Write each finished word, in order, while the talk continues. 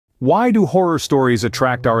Why do horror stories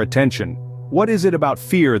attract our attention? What is it about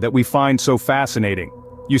fear that we find so fascinating?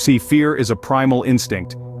 You see, fear is a primal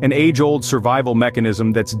instinct, an age-old survival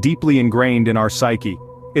mechanism that's deeply ingrained in our psyche.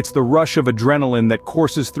 It's the rush of adrenaline that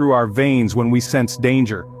courses through our veins when we sense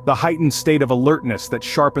danger, the heightened state of alertness that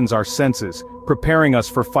sharpens our senses, preparing us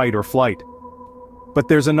for fight or flight. But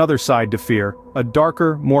there's another side to fear, a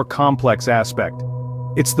darker, more complex aspect.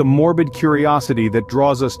 It's the morbid curiosity that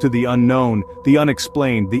draws us to the unknown, the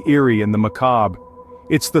unexplained, the eerie and the macabre.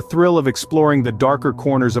 It's the thrill of exploring the darker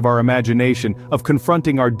corners of our imagination, of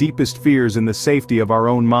confronting our deepest fears in the safety of our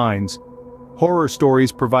own minds. Horror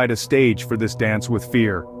stories provide a stage for this dance with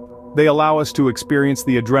fear. They allow us to experience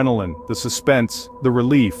the adrenaline, the suspense, the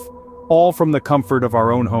relief, all from the comfort of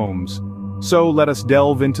our own homes. So let us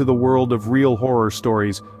delve into the world of real horror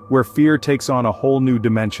stories, where fear takes on a whole new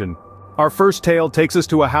dimension. Our first tale takes us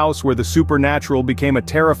to a house where the supernatural became a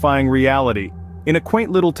terrifying reality. In a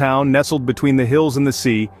quaint little town nestled between the hills and the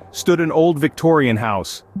sea, stood an old Victorian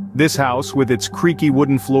house. This house, with its creaky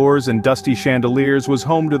wooden floors and dusty chandeliers, was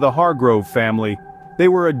home to the Hargrove family. They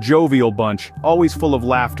were a jovial bunch, always full of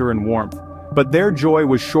laughter and warmth. But their joy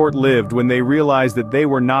was short-lived when they realized that they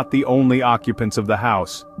were not the only occupants of the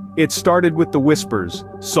house. It started with the whispers,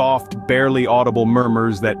 soft, barely audible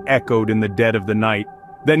murmurs that echoed in the dead of the night.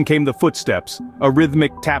 Then came the footsteps, a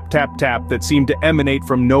rhythmic tap-tap-tap that seemed to emanate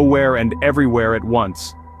from nowhere and everywhere at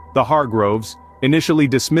once. The Hargroves, initially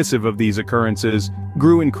dismissive of these occurrences,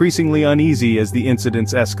 grew increasingly uneasy as the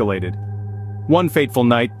incidents escalated. One fateful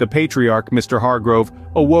night, the patriarch, Mr. Hargrove,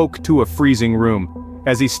 awoke to a freezing room.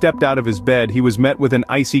 As he stepped out of his bed, he was met with an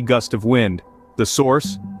icy gust of wind. The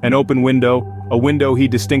source? An open window, a window he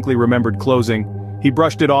distinctly remembered closing. He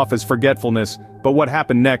brushed it off as forgetfulness, but what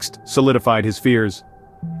happened next solidified his fears.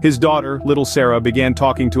 His daughter, little Sarah, began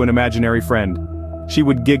talking to an imaginary friend. She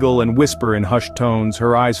would giggle and whisper in hushed tones,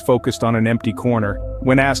 her eyes focused on an empty corner.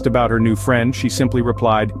 When asked about her new friend, she simply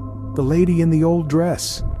replied, "The lady in the old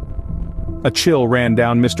dress." A chill ran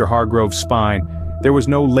down Mr. Hargrove's spine. There was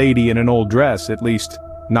no lady in an old dress, at least,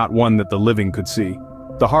 not one that the living could see.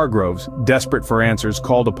 The Hargroves, desperate for answers,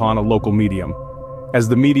 called upon a local medium. As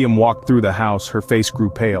the medium walked through the house, her face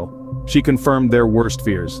grew pale. She confirmed their worst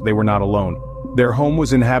fears, they were not alone. Their home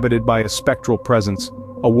was inhabited by a spectral presence,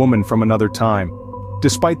 a woman from another time.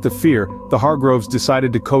 Despite the fear, the Hargroves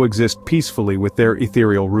decided to coexist peacefully with their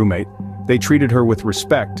ethereal roommate. They treated her with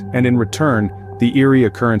respect, and in return, the eerie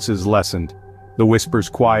occurrences lessened. The whispers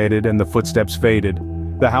quieted and the footsteps faded.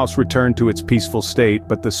 The house returned to its peaceful state,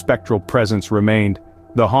 but the spectral presence remained.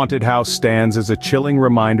 The haunted house stands as a chilling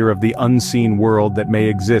reminder of the unseen world that may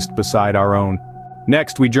exist beside our own.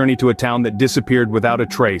 Next, we journey to a town that disappeared without a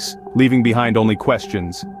trace, leaving behind only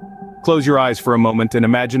questions. Close your eyes for a moment and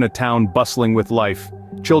imagine a town bustling with life,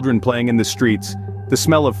 children playing in the streets, the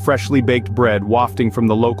smell of freshly baked bread wafting from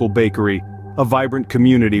the local bakery, a vibrant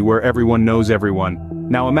community where everyone knows everyone.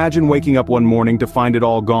 Now imagine waking up one morning to find it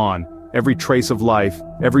all gone, every trace of life,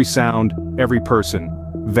 every sound, every person,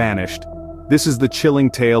 vanished. This is the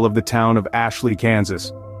chilling tale of the town of Ashley,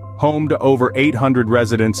 Kansas. Home to over 800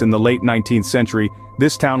 residents in the late 19th century,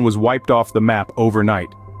 this town was wiped off the map overnight.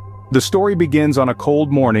 The story begins on a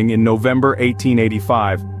cold morning in November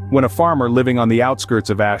 1885, when a farmer living on the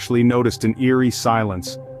outskirts of Ashley noticed an eerie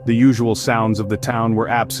silence. The usual sounds of the town were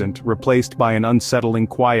absent, replaced by an unsettling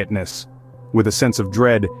quietness. With a sense of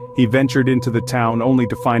dread, he ventured into the town only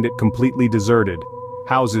to find it completely deserted.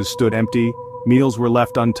 Houses stood empty, meals were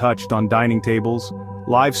left untouched on dining tables,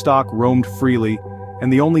 livestock roamed freely,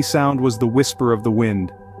 and the only sound was the whisper of the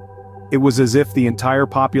wind. It was as if the entire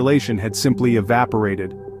population had simply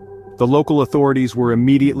evaporated. The local authorities were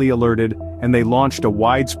immediately alerted, and they launched a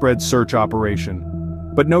widespread search operation.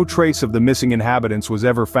 But no trace of the missing inhabitants was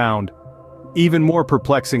ever found. Even more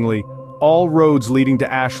perplexingly, all roads leading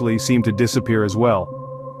to Ashley seemed to disappear as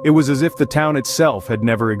well. It was as if the town itself had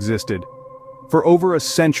never existed. For over a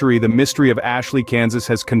century, the mystery of Ashley, Kansas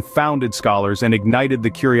has confounded scholars and ignited the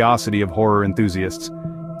curiosity of horror enthusiasts.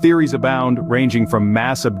 Theories abound, ranging from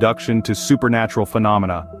mass abduction to supernatural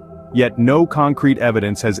phenomena. Yet no concrete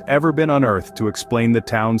evidence has ever been unearthed to explain the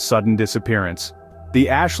town's sudden disappearance. The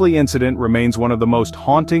Ashley incident remains one of the most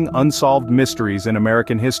haunting unsolved mysteries in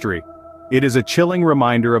American history. It is a chilling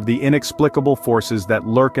reminder of the inexplicable forces that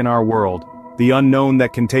lurk in our world, the unknown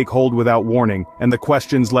that can take hold without warning, and the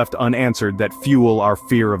questions left unanswered that fuel our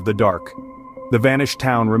fear of the dark. The vanished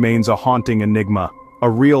town remains a haunting enigma, a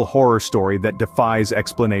real horror story that defies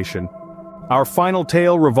explanation. Our final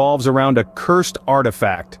tale revolves around a cursed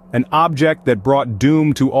artifact, an object that brought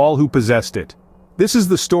doom to all who possessed it. This is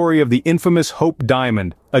the story of the infamous Hope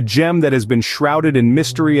Diamond, a gem that has been shrouded in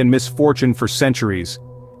mystery and misfortune for centuries.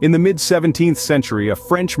 In the mid-17th century, a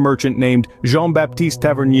French merchant named Jean-Baptiste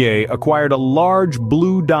Tavernier acquired a large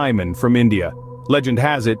blue diamond from India. Legend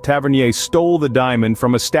has it, Tavernier stole the diamond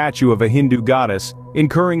from a statue of a Hindu goddess,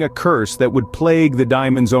 incurring a curse that would plague the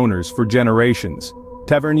diamond's owners for generations.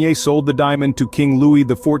 Tavernier sold the diamond to King Louis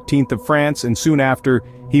XIV of France, and soon after,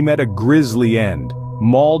 he met a grisly end,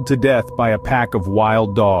 mauled to death by a pack of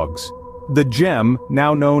wild dogs. The gem,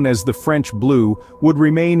 now known as the French blue, would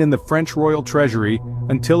remain in the French royal treasury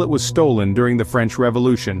until it was stolen during the French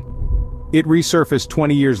Revolution. It resurfaced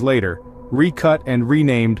 20 years later, recut and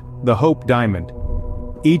renamed the Hope Diamond.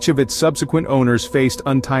 Each of its subsequent owners faced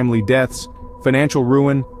untimely deaths, financial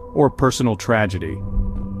ruin, or personal tragedy.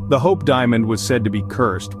 The Hope Diamond was said to be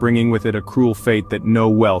cursed, bringing with it a cruel fate that no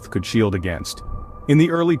wealth could shield against. In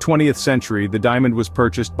the early 20th century, the diamond was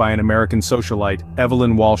purchased by an American socialite,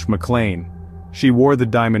 Evelyn Walsh McLean. She wore the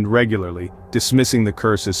diamond regularly, dismissing the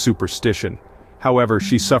curse as superstition. However,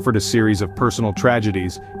 she suffered a series of personal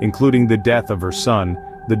tragedies, including the death of her son,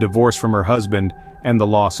 the divorce from her husband, and the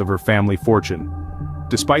loss of her family fortune.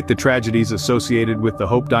 Despite the tragedies associated with the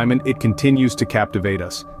Hope Diamond, it continues to captivate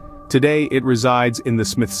us. Today, it resides in the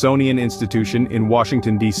Smithsonian Institution in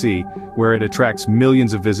Washington, D.C., where it attracts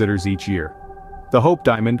millions of visitors each year. The Hope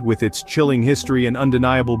Diamond, with its chilling history and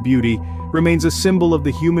undeniable beauty, remains a symbol of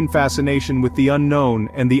the human fascination with the unknown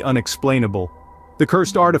and the unexplainable. The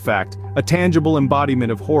cursed artifact, a tangible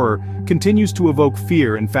embodiment of horror, continues to evoke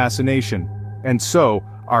fear and fascination. And so,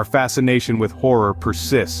 our fascination with horror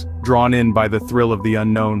persists, drawn in by the thrill of the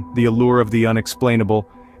unknown, the allure of the unexplainable,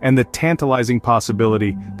 and the tantalizing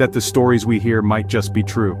possibility that the stories we hear might just be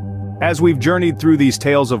true. As we've journeyed through these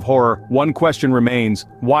tales of horror, one question remains: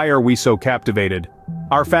 why are we so captivated?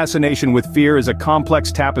 Our fascination with fear is a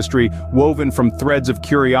complex tapestry woven from threads of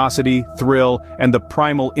curiosity, thrill, and the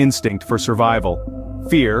primal instinct for survival.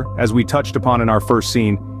 Fear, as we touched upon in our first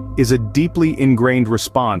scene, is a deeply ingrained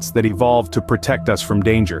response that evolved to protect us from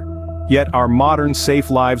danger. Yet our modern safe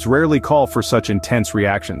lives rarely call for such intense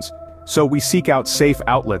reactions. So we seek out safe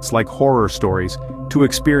outlets like horror stories to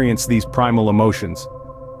experience these primal emotions.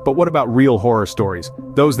 But what about real horror stories,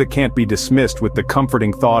 those that can't be dismissed with the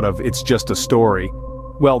comforting thought of "it's just a story"?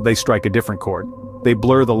 Well, they strike a different chord. They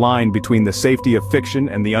blur the line between the safety of fiction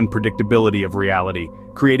and the unpredictability of reality,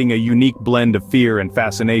 creating a unique blend of fear and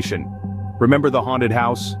fascination. Remember the haunted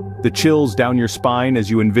house? The chills down your spine as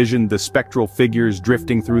you envisioned the spectral figures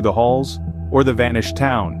drifting through the halls? Or the vanished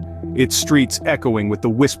town, its streets echoing with the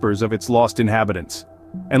whispers of its lost inhabitants?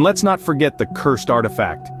 And let's not forget the cursed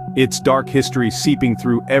artifact, its dark history seeping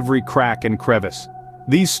through every crack and crevice.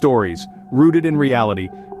 These stories, rooted in reality,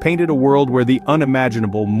 painted a world where the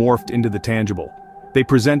unimaginable morphed into the tangible. They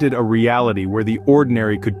presented a reality where the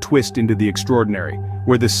ordinary could twist into the extraordinary,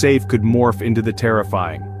 where the safe could morph into the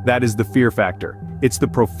terrifying. That is the fear factor. It's the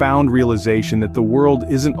profound realization that the world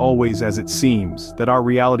isn't always as it seems, that our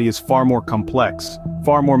reality is far more complex,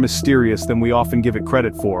 far more mysterious than we often give it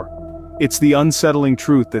credit for. It's the unsettling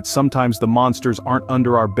truth that sometimes the monsters aren't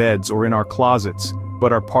under our beds or in our closets,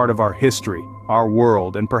 but are part of our history, our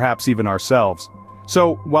world, and perhaps even ourselves.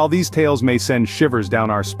 So, while these tales may send shivers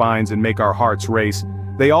down our spines and make our hearts race,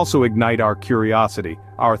 they also ignite our curiosity,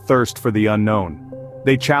 our thirst for the unknown.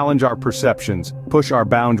 They challenge our perceptions, push our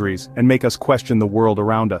boundaries, and make us question the world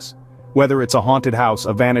around us. Whether it's a haunted house,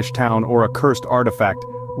 a vanished town, or a cursed artifact,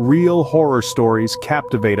 real horror stories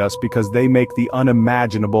captivate us because they make the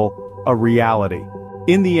unimaginable a reality.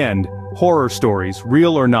 In the end, horror stories,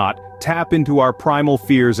 real or not, tap into our primal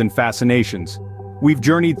fears and fascinations. We've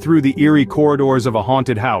journeyed through the eerie corridors of a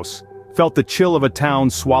haunted house, felt the chill of a town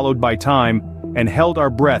swallowed by time, and held our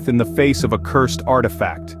breath in the face of a cursed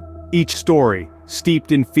artifact. Each story,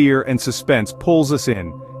 steeped in fear and suspense, pulls us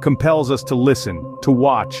in, compels us to listen, to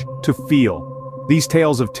watch, to feel. These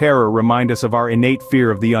tales of terror remind us of our innate fear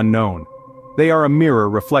of the unknown. They are a mirror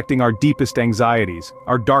reflecting our deepest anxieties,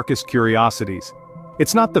 our darkest curiosities.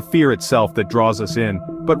 It's not the fear itself that draws us in,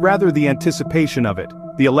 but rather the anticipation of it,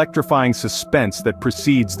 the electrifying suspense that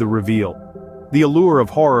precedes the reveal. The allure of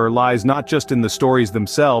horror lies not just in the stories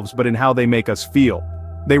themselves but in how they make us feel.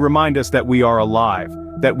 They remind us that we are alive,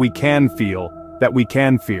 that we can feel, that we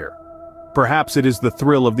can fear. Perhaps it is the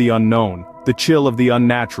thrill of the unknown, the chill of the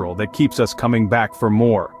unnatural that keeps us coming back for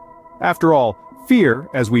more. After all, fear,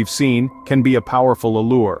 as we've seen, can be a powerful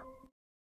allure.